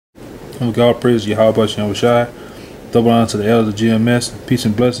We got all praise to Yahweh Shem Shai. Double honor to the elders of GMS. Peace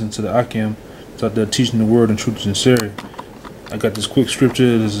and blessing to the Akim. It's out there teaching the word and truth and sincerity. I got this quick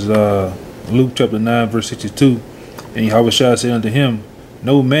scripture. This is Luke chapter 9 verse 62. And Yahweh Shai said unto him,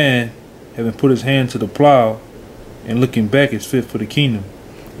 no man having put his hand to the plow and looking back is fit for the kingdom.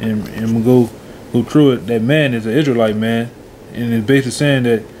 And we'll go through it. That man is an Israelite man. And it's basically saying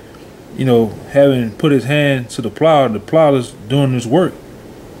that, you know, having put his hand to the plow is doing his work.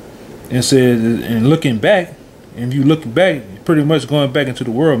 And says, and looking back, and if you look back, you're pretty much going back into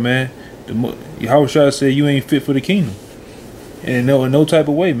the world, man. Yahweh Shai said you ain't fit for the kingdom. And in no type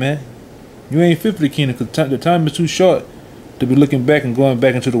of way, man. You ain't fit for the kingdom because the time is too short to be looking back and going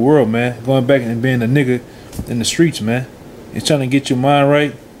back into the world, man. Going back and being a nigga in the streets, man. It's trying to get your mind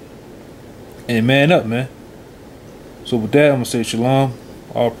right and man up, man. So with that, I'm going to say shalom.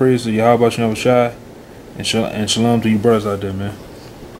 All praise to Yahweh Shem Shai. And shalom to you brothers out there, man.